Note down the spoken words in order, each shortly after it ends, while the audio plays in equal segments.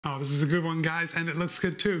Oh, this is a good one, guys, and it looks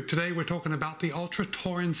good too. Today we're talking about the ALTRA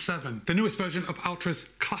TORIN 7, the newest version of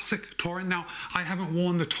Altra's classic Torin. Now, I haven't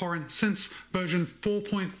worn the Torin since version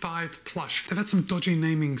 4.5 Plush. They've had some dodgy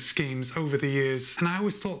naming schemes over the years, and I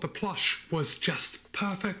always thought the Plush was just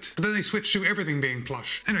perfect. But then they switched to everything being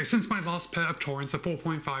plush. Anyway, since my last pair of Torins, the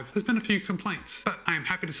 4.5, there's been a few complaints. But I am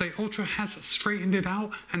happy to say Altra has straightened it out,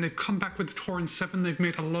 and they've come back with the Torin 7. They've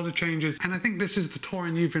made a lot of changes, and I think this is the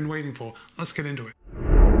Torin you've been waiting for. Let's get into it.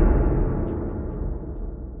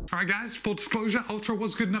 Alright guys, full disclosure, Altra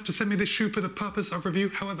was good enough to send me this shoe for the purpose of review.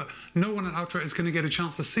 However, no one at Altra is going to get a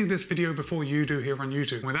chance to see this video before you do here on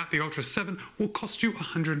YouTube. With that, the Altra 7 will cost you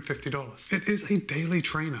 $150. It is a daily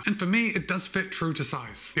trainer, and for me, it does fit true to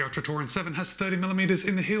size. The Altra Torin 7 has 30mm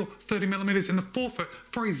in the heel, 30mm in the forefoot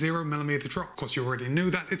for a 0mm drop. Of course, you already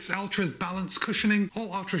knew that. It's Altra's balance cushioning.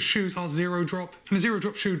 All Altra shoes are zero drop, and a zero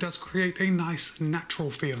drop shoe does create a nice,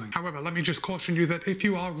 natural feeling. However, let me just caution you that if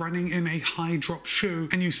you are running in a high drop shoe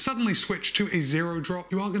and you suddenly switch to a zero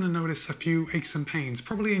drop, you are going to notice a few aches and pains,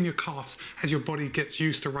 probably in your calves, as your body gets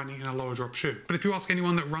used to running in a lower drop shoe. But if you ask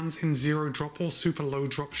anyone that runs in zero drop or super low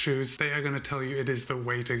drop shoes, they are going to tell you it is the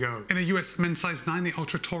way to go. In a US men's size 9, the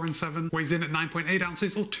Altra Torin 7 weighs in at 9.8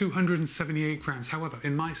 ounces or 278 grams. However,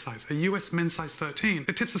 in my size, a US men's size 13,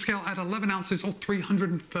 it tips the scale at 11 ounces or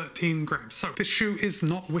 313 grams. So this shoe is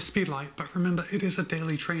not wispy light, but remember, it is a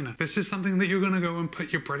daily trainer. This is something that you're going to go and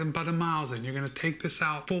put your bread and butter miles in. You're going to take this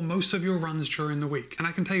out for most of your runs during the week. And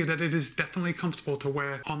I can tell you that it is definitely comfortable to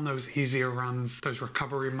wear on those easier runs, those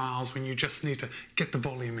recovery miles when you just need to get the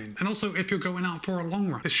volume in. And also if you're going out for a long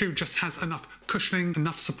run, the shoe just has enough cushioning,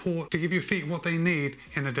 enough support to give your feet what they need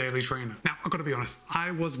in a daily trainer. Now, I've got to be honest,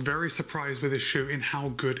 I was very surprised with this shoe in how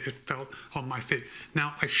good it felt on my feet.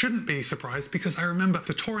 Now, I shouldn't be surprised because I remember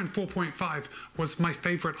the Torin 4.5 was my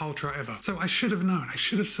favorite Altra ever. So I should have known, I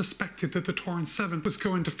should have suspected that the Torin 7 was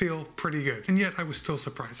going to feel pretty good. And yet I was still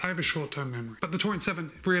surprised. I have a short-term memory. But the Torin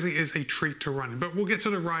 7 really is a treat to run in. But we'll get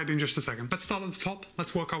to the ride in just a second. Let's start at the top.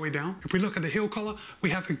 Let's work our way down. If we look at the heel collar,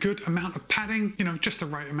 we have a good amount of padding, you know, just the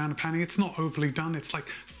right amount of padding. It's not overly done. It's like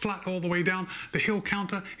flat all the way down. The heel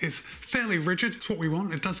counter is fairly rigid. It's what we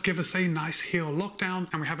want. It does give us a nice heel lockdown,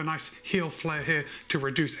 and we have a nice heel flare here to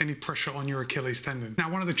reduce any pressure on your Achilles tendon.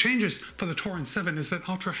 Now, one of the changes for the Torin 7 is that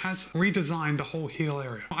Altra has redesigned the whole heel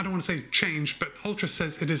area. Well, I don't want to say changed, but Altra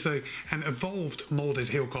says it is an evolved molded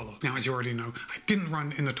heel collar. Now, as you already know, I didn't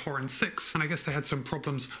run in the Torin 6, and I guess they had some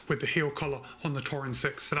problems with the heel collar on the Torin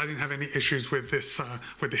 6, but I didn't have any issues with this,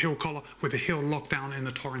 with the heel collar, with the heel lockdown in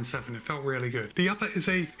the Torin 7. It felt really good. The upper is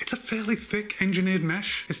it's a fairly thick engineered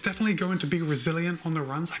mesh. It's definitely going to be resilient on the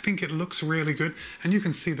runs. I think it looks really good, and you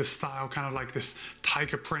can see the style, kind of like this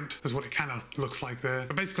tiger print is what it kind of looks like there.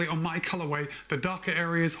 But basically on my colorway, the darker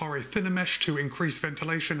areas are a thinner mesh to increase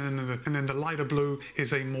ventilation, and then the lighter blue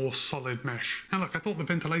is a more solid mesh. Now look, I thought the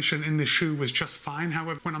ventilation in this shoe was just fine.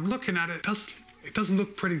 However, when I'm looking at it, it does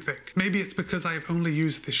look pretty thick. Maybe it's because I've only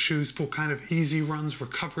used these shoes for kind of easy runs,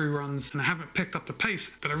 recovery runs, and I haven't picked up the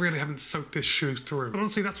pace that I really haven't soaked this shoe through. But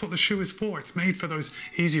honestly, that's what the shoe is for. It's made for those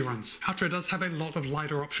easy runs. Altra does have a lot of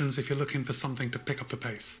lighter options if you're looking for something to pick up the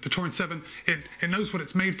pace. The Torin 7, it knows what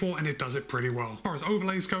it's made for, and it does it pretty well. As far as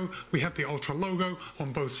overlays go, we have the Altra logo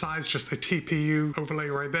on both sides, just a TPU overlay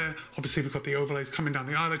right there. Obviously, we've got the overlays coming down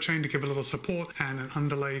the eyelet chain to give a little support, and an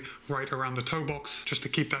underlay right around the toe box, just to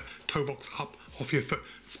keep that toe box up off your foot.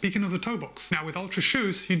 Speaking of the toe box, now with Altra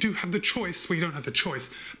shoes, you do have the choice, well, you don't have the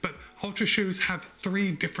choice, but Altra shoes have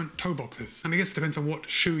 3 different toe boxes. And I guess it depends on what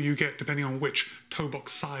shoe you get, depending on which toe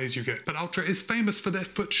box size you get. But Altra is famous for their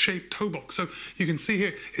foot-shaped toe box. So you can see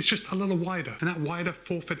here, it's just a little wider. And that wider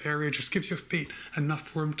forefoot area just gives your feet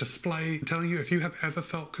enough room to splay. I'm telling you, if you have ever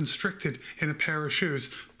felt constricted in a pair of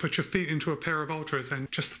shoes, put your feet into a pair of Altras and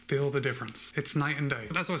just feel the difference. It's night and day.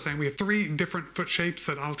 But as I was saying, we have 3 different foot shapes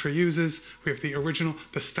that Altra uses. We have the original,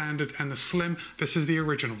 the standard, and the slim. This is the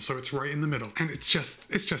original, so it's right in the middle. And it's just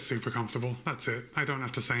super comfortable. That's it. I don't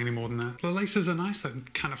have to say any more than that. The laces are nice. They're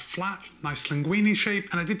kind of flat, nice linguini shape,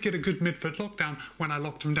 and I did get a good midfoot lockdown when I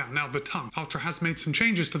locked them down. Now, the tongue. Altra has made some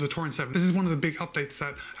changes for the Torin 7. This is one of the big updates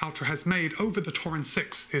that Altra has made over the Torin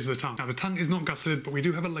 6 is the tongue. Now, the tongue is not gusseted, but we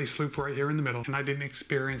do have a lace loop right here in the middle, and I didn't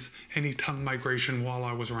experience any tongue migration while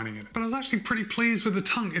I was running it. But I was actually pretty pleased with the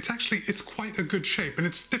tongue. It's quite a good shape, and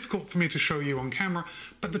it's difficult for me to show you on camera,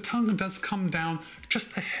 but the tongue does come down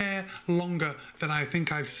just a hair longer than I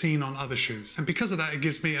think I've seen seen on other shoes. And because of that, it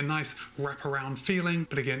gives me a nice wraparound feeling,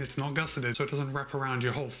 but again, it's not gusseted, so it doesn't wrap around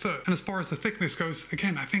your whole foot. And as far as the thickness goes,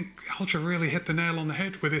 again, I think Ultra really hit the nail on the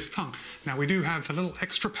head with this tongue. Now we do have a little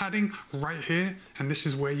extra padding right here, and this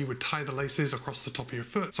is where you would tie the laces across the top of your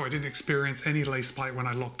foot, so I didn't experience any lace bite when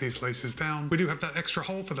I locked these laces down. We do have that extra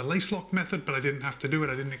hole for the lace lock method, but I didn't have to do it.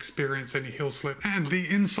 I didn't experience any heel slip. And the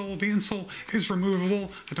insole is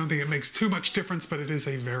removable. I don't think it makes too much difference, but it is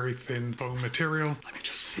a very thin foam material. Let me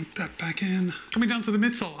just seat that back in. Coming down to the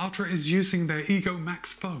midsole, Ultra is using their Ego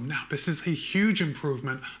Max foam. Now, this is a huge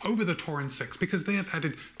improvement over the Torin 6 because they have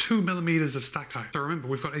added 2 millimeters of stack height. So remember,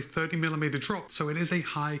 we've got a 30 millimeter drop, so it is a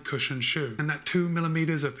high cushion shoe. And that 2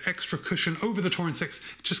 millimeters of extra cushion over the Torin 6 is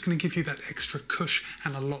just going to give you that extra cush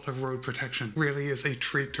and a lot of road protection. Really is a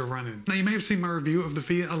treat to run in. Now, you may have seen my review of the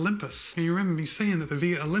Via Olympus, and you remember me saying that the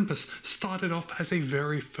Via Olympus started off as a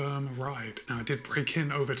very firm ride. Now, it did break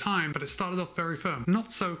in over time, but it started off very firm.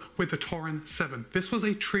 Not so with the Torin 7. This was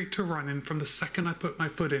a treat to run in from the second I put my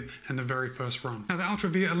foot in and the very first run. Now, the Ultra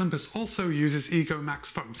Via Olympus also uses Ego Max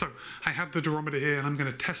foam. So I have the durometer here, and I'm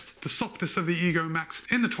going to test the softness of the Ego Max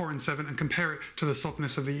in the Torin 7 and compare it to the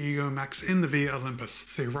softness of the Ego Max in the Via Olympus.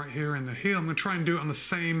 See right here in the heel, I'm going to try and do it on the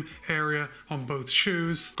same area on both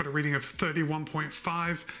shoes. Got a reading of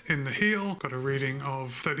 31.5 in the heel, got a reading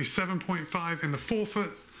of 37.5 in the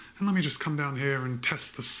forefoot. And let me just come down here and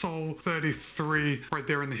test the sole. 33 right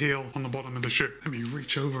there in the heel on the bottom of the shoe. Let me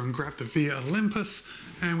reach over and grab the Via Olympus.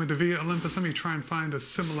 And with the Via Olympus, let me try and find a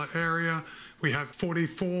similar area. We have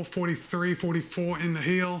 44, 43, 44 in the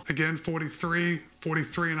heel. Again, 43,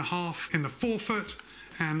 43 and a half in the forefoot.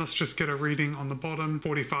 And let's just get a reading on the bottom,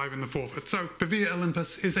 45 in the forefoot. So the Via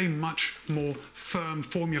Olympus is a much more firm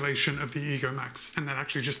formulation of the Ego Max. And that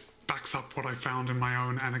actually just backs up what I found in my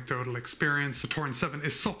own anecdotal experience. The Torin 7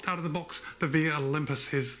 is soft out of the box. The Via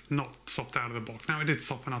Olympus is not soft out of the box. Now, it did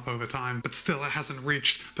soften up over time, but still it hasn't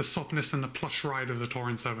reached the softness and the plush ride of the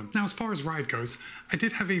Torin 7. Now, as far as ride goes, I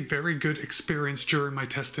did have a very good experience during my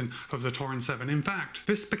testing of the Torin 7. In fact,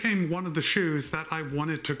 this became one of the shoes that I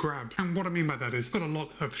wanted to grab. And what I mean by that is, I've got a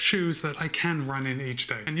lot of shoes that I can run in each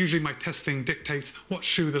day. And usually my testing dictates what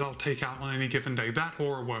shoe that I'll take out on any given day, that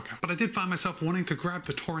or a workout. But I did find myself wanting to grab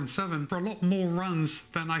the Torin 7 for a lot more runs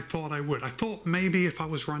than I thought I would. I thought maybe if I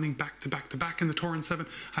was running back to back to back in the Torin 7,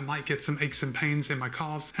 I might get some aches and pains in my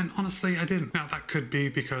calves, and honestly, I didn't. Now, that could be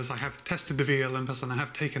because I have tested the Via Olympus and I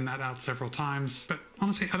have taken that out several times, but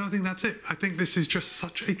honestly, I don't think that's it. I think this is just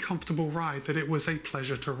such a comfortable ride that it was a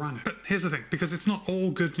pleasure to run it. But here's the thing, because it's not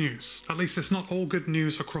all good news. At least it's not all good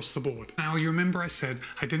news across the board. Now, you remember I said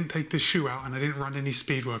I didn't take this shoe out and I didn't run any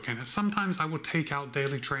speed work in it. Sometimes I will take out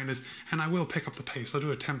daily trainers and I will pick up the pace. I'll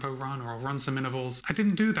do a tempo run or I'll run some intervals. I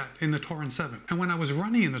didn't do that in the Torin 7. And when I was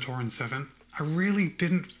running in the Torin 7, I really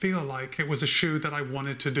didn't feel like it was a shoe that I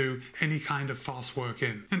wanted to do any kind of fast work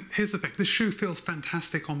in. And here's the thing, this shoe feels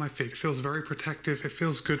fantastic on my feet. It feels very protective. It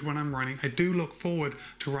feels good when I'm running. I do look forward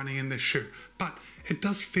to running in this shoe, but it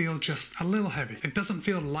does feel just a little heavy. It doesn't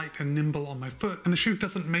feel light and nimble on my foot, and the shoe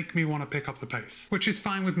doesn't make me want to pick up the pace, which is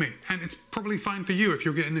fine with me. And it's probably fine for you if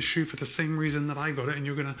you're getting this shoe for the same reason that I got it and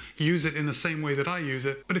you're going to use it in the same way that I use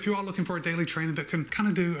it. But if you are looking for a daily trainer that can kind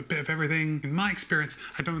of do a bit of everything, in my experience,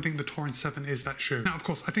 I don't think the Torin 7 is that shoe. Now, of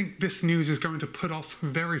course, I think this news is going to put off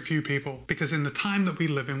very few people because in the time that we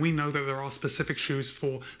live in, we know that there are specific shoes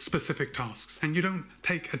for specific tasks. And you don't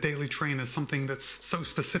take a daily trainer, something that's so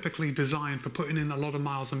specifically designed for putting in a lot of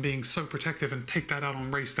miles and being so protective, and take that out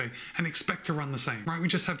on race day and expect to run the same, right? We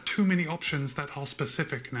just have too many options that are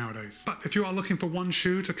specific nowadays. But if you are looking for one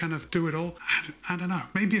shoe to kind of do it all, I don't know.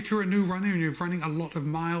 Maybe if you're a new runner and you're running a lot of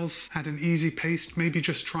miles at an easy pace, maybe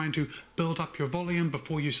just trying to build up your volume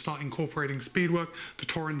before you start incorporating speed work, the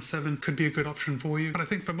Torin 7 could be a good option for you. But I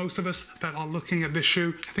think for most of us that are looking at this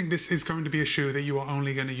shoe, I think this is going to be a shoe that you are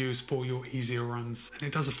only going to use for your easier runs. And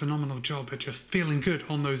it does a phenomenal job at just feeling good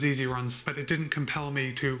on those easy runs, but it didn't compel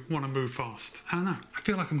me to want to move fast. I don't know. I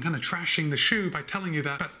feel like I'm kind of trashing the shoe by telling you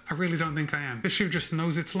that, but I really don't think I am. This shoe just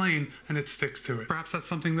knows its lane and it sticks to it. Perhaps that's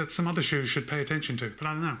something that some other shoes should pay attention to, but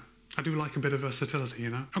I don't know. I do like a bit of versatility, you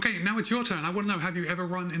know? Okay, now it's your turn. I want to know, have you ever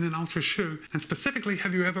run in an Ultra shoe? And specifically,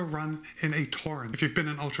 have you ever run in a Torin? If you've been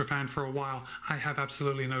an Ultra fan for a while, I have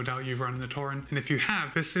absolutely no doubt you've run in a Torin. And if you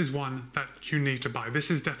have, this is one that you need to buy. This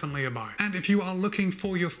is definitely a buy. And if you are looking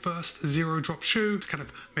for your first zero drop shoe to kind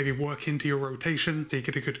of maybe work into your rotation, so you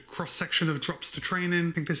get a good cross section of drops to train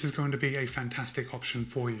in, I think this is going to be a fantastic option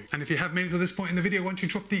for you. And if you have made it to this point in the video, why don't you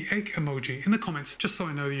drop the egg emoji in the comments, just so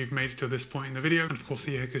I know that you've made it to this point in the video. And of course,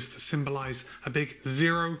 the egg is to symbolize a big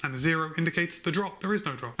 0, and a 0 indicates the drop. There is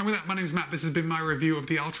no drop. And with that, my name is Matt. This has been my review of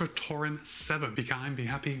the Ultra Torin 7. Be kind, be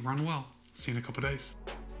happy, run well. See you in a couple of days.